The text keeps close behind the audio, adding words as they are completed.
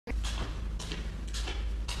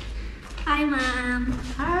Hi, ma'am.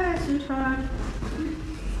 Hi, sweetheart.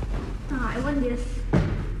 I want this.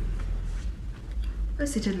 Why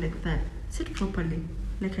seated like that? Sit properly,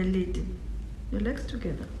 like a lady. Your legs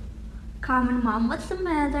together. Come on, mom. What's the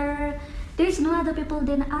matter? There's no other people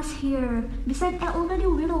than us here. Besides, I already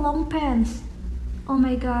wear long pants. Oh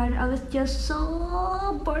my god, I was just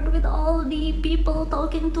so bored with all the people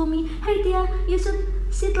talking to me. Hey, Tia, you should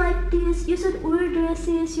sit like this. You should wear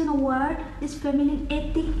dresses. You know what? This feminine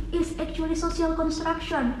ethic is actually social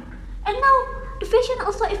construction. And now, the fashion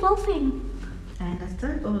also evolving. I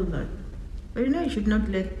understand all that. But you should not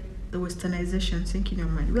let the westernization sink in your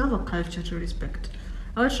mind. We have a culture to respect.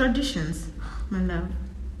 Our traditions, my love.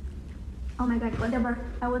 Oh my god, whatever.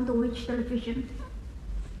 I want to watch television.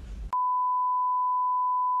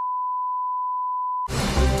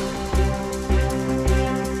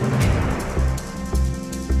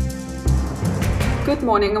 Good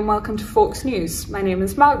morning and welcome to Forks News. My name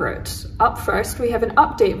is Margaret. Up first, we have an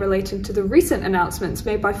update related to the recent announcements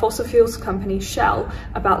made by fossil fuels company Shell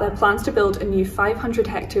about their plans to build a new 500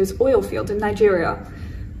 hectares oil field in Nigeria.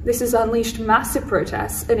 This has unleashed massive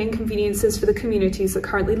protests and inconveniences for the communities that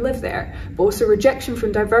currently live there, but also rejection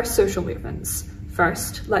from diverse social movements.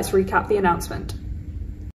 First, let's recap the announcement.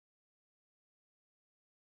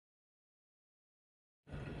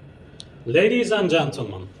 Ladies and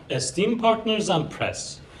gentlemen, esteemed partners and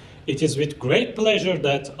press, it is with great pleasure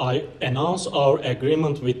that I announce our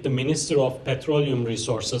agreement with the Minister of Petroleum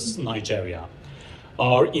Resources, Nigeria.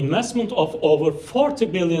 Our investment of over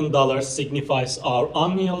 $40 billion signifies our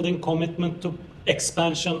unyielding commitment to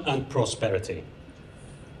expansion and prosperity.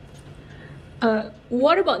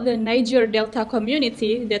 What about the Niger Delta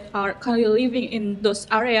community that are currently living in those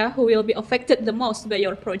areas who will be affected the most by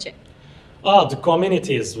your project? The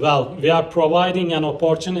communities, well, we are providing an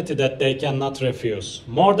opportunity that they cannot refuse.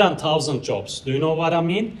 More than 1,000 jobs. Do you know what I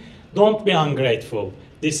mean? Don't be ungrateful.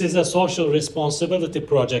 This is a social responsibility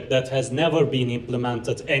project that has never been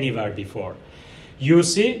implemented anywhere before. You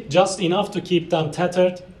see, just enough to keep them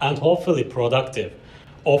tethered and hopefully productive.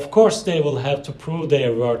 Of course, they will have to prove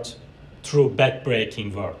their worth through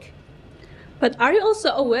backbreaking work. But are you also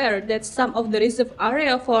aware that some of the reserve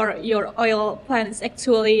area for your oil plant is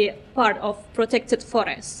actually part of protected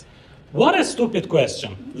forests? What a stupid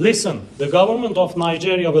question. Listen, the government of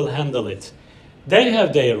Nigeria will handle it. They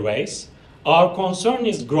have their ways. Our concern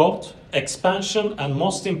is growth, expansion, and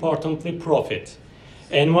most importantly, profit.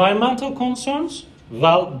 Environmental concerns?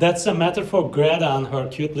 Well, that's a matter for Greta and her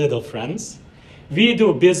cute little friends. We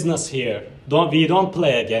do business here. We don't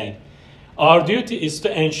play a game. Our duty is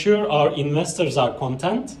to ensure our investors are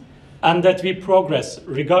content and that we progress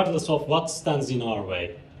regardless of what stands in our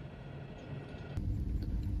way.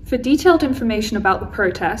 For detailed information about the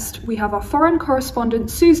protest, we have our foreign correspondent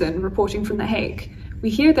Susan reporting from The Hague. We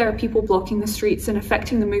hear there are people blocking the streets and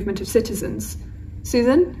affecting the movement of citizens.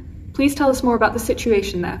 Susan, please tell us more about the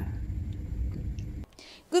situation there.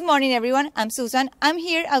 Good morning, everyone. I'm Susan. I'm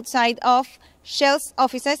here outside of Shell's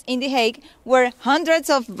offices in The Hague, where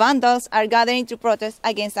hundreds of vandals are gathering to protest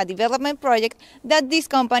against a development project that this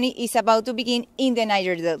company is about to begin in the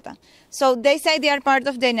Niger Delta. So they say they are part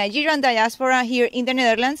of the Nigerian diaspora here in the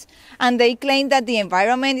Netherlands, and they claim that the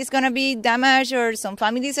environment is going to be damaged or some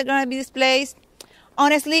families are going to be displaced.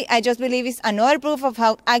 Honestly, I just believe it's another proof of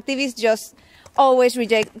how activists just always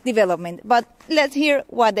reject development. But let's hear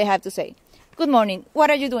what they have to say. Good morning.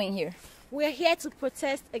 What are you doing here? We're here to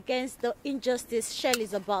protest against the injustice Shell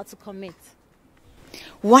is about to commit.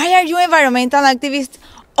 Why are you environmental activists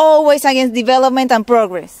always against development and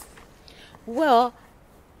progress? Well,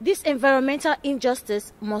 this environmental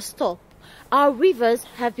injustice must stop. Our rivers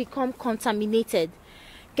have become contaminated.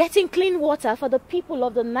 Getting clean water for the people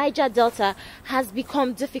of the Niger Delta has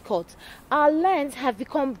become difficult. Our lands have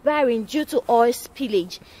become barren due to oil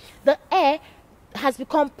spillage. The air has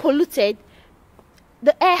become polluted.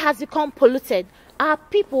 Our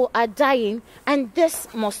people are dying, and this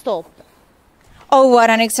must stop. Oh, what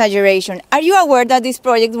an exaggeration. Are you aware that this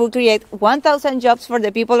project will create 1,000 jobs for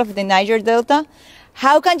the people of the Niger Delta?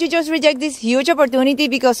 How can you just reject this huge opportunity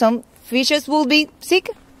because some fishes will be sick?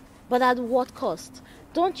 But at what cost?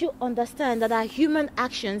 Don't you understand that our human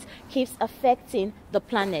actions keeps affecting the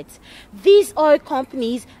planet? These oil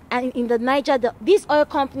companies in the Niger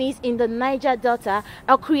Delta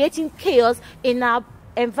are creating chaos in our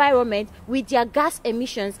environment with their gas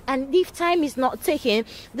emissions, and if time is not taken,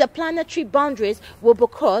 the planetary boundaries will be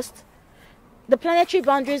crossed. And the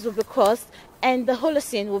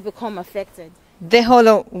Holocene will become affected. The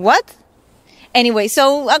what? Anyway,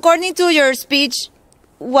 so according to your speech,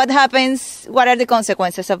 what happens? What are the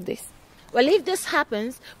consequences of this? Well, if this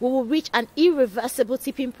happens, we will reach an irreversible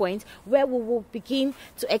tipping point where we will begin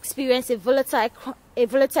to experience a volatile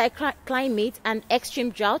climate and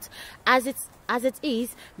extreme drought. As it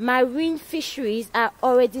is, marine fisheries are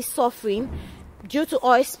already suffering due to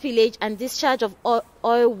oil spillage and discharge of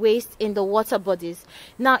oil waste in the water bodies.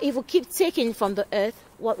 Now, if we keep taking from the earth,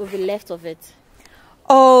 what will be left of it?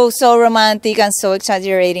 Oh, so romantic and so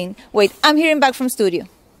exaggerating. Wait, I'm hearing back from studio.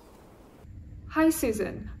 Hi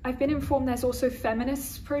Susan, I've been informed there's also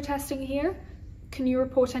feminists protesting here. Can you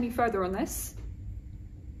report any further on this?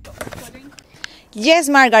 Yes,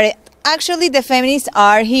 Margaret. Actually, the feminists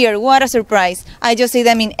are here. What a surprise. I just see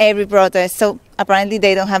them in every protest, so apparently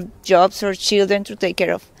they don't have jobs or children to take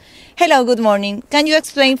care of. Hello, good morning. Can you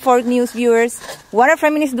explain for news viewers what are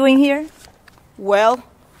feminists doing here? Well,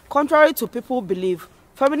 contrary to people believe,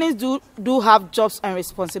 feminists do have jobs and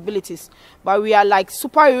responsibilities, but we are like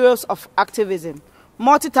superheroes of activism,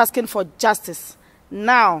 multitasking for justice.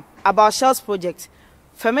 Now, about Shell's project.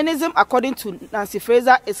 Feminism, according to Nancy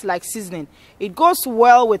Fraser, is like seasoning. It goes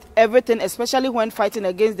well with everything, especially when fighting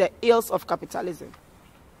against the ills of capitalism.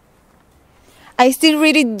 I still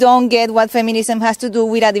really don't get what feminism has to do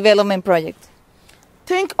with a development project.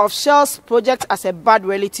 Think of Shell's project as a bad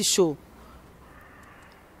reality show.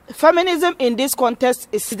 Feminism in this context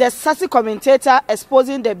is the sassy commentator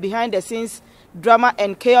exposing the behind-the-scenes drama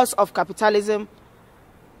and chaos of capitalism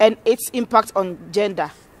and its impact on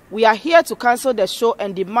gender. We are here to cancel the show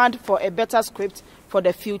and demand for a better script for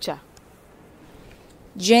the future.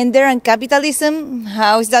 Gender and capitalism?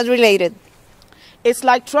 How is that related? It's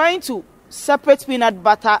like trying to separate peanut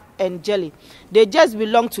butter and jelly. They just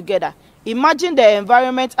belong together. Imagine the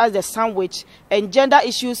environment as the sandwich and gender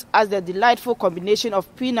issues as the delightful combination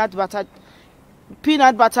of peanut butter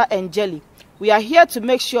and jelly. We are here to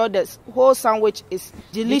make sure this whole sandwich is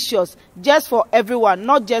delicious, just for everyone,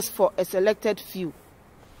 not just for a selected few.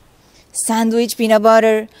 Sandwich, peanut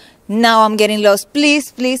butter. Now I'm getting lost.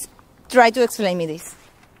 Please try to explain me this.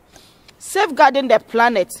 Safeguarding the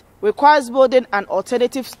planet requires building an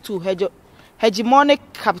alternative to hegemonic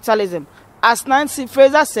capitalism. As Nancy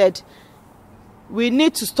Fraser said, we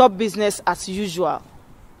need to stop business as usual.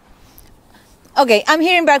 Okay, I'm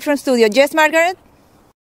hearing back from studio. Yes, Margaret?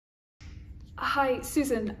 Hi,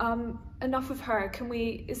 Susan. Enough of her.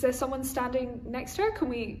 Is there someone standing next to her? Can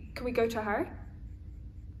we go to her?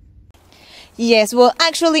 Yes, well,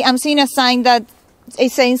 actually, I'm seeing a sign that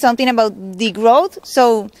is saying something about degrowth.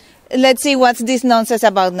 So let's see what's this nonsense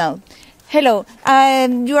about now. Hello,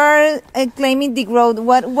 you are claiming degrowth.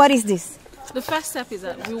 What is this? The first step is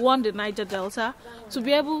that we want the Niger Delta to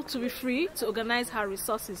be able to be free to organize her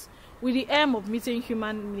resources with the aim of meeting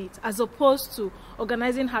human needs, as opposed to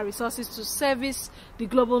organizing her resources to service the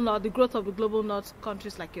global north, the growth of the global north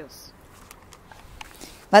countries like yours.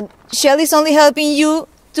 But Shell is only helping you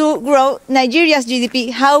to grow Nigeria's GDP.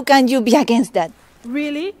 How can you be against that?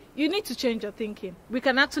 Really? You need to change your thinking. We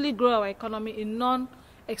can actually grow our economy in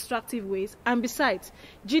non-extractive ways, and besides,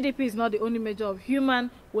 GDP is not the only measure of human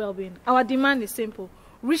well-being. Our demand is simple.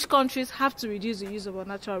 Rich countries have to reduce the use of our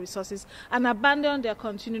natural resources and abandon their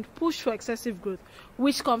continued push for excessive growth,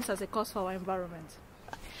 which comes as a cost for our environment.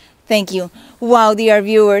 Thank you. Wow, dear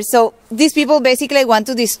viewers. So these people basically want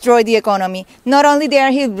to destroy the economy. Not only they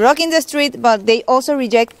are here blocking the street, but they also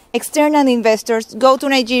reject external investors go to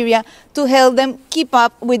Nigeria to help them keep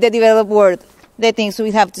up with the developed world, the things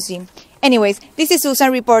we have to see. Anyways, this is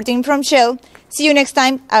Susan reporting from Shell. See you next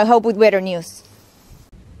time, I hope with better news.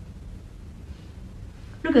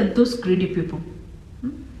 Look at those greedy people.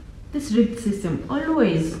 This rigged system,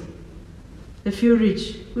 always the few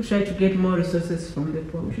rich who try to get more resources from the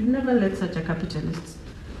poor. We should never let such a capitalist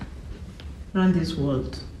run this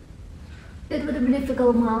world. It would be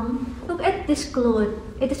difficult, Mom. Look at this cloth.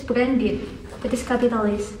 It is branded. It is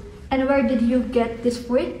capitalist. And where did you get this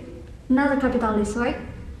fruit? Not a capitalist, right?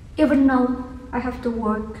 Even now, I have to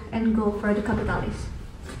work and go for the capitalist.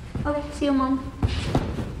 Okay, see you, Mom.